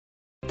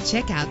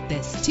Check out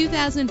this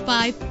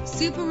 2005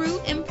 Subaru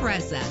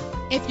Impreza.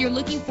 If you're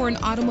looking for an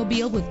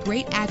automobile with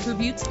great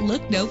attributes,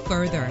 look no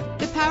further.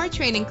 The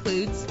powertrain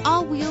includes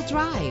all-wheel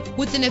drive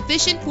with an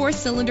efficient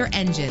 4-cylinder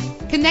engine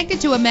connected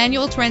to a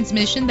manual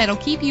transmission that'll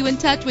keep you in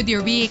touch with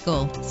your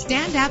vehicle.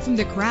 Stand out from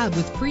the crowd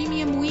with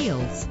premium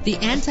wheels. The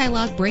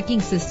anti-lock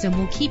braking system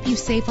will keep you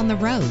safe on the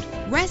road.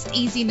 Rest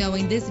easy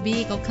knowing this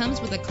vehicle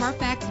comes with a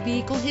Carfax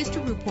Vehicle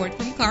History Report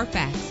from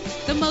Carfax,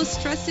 the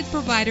most trusted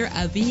provider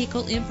of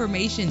vehicle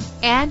information.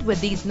 And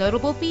with these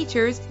notable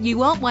features, you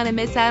won't want to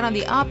miss out on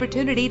the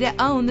opportunity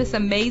to own this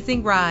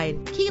amazing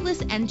ride.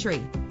 Keyless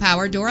entry,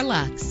 power door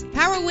locks,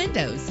 power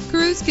windows,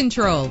 cruise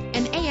control,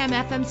 an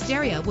AM/FM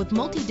stereo with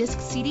multi-disc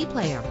CD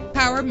player,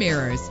 power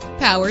mirrors,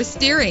 power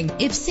steering.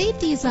 If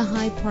safety is a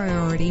high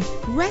priority,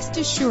 rest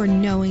assured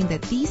knowing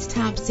that these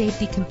top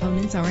safety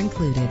components are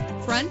included: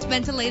 front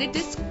ventilated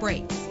disc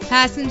brakes,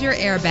 passenger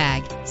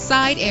airbag,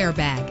 side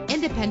airbag,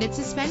 independent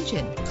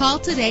suspension. Call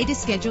today to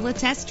schedule a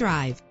test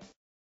drive.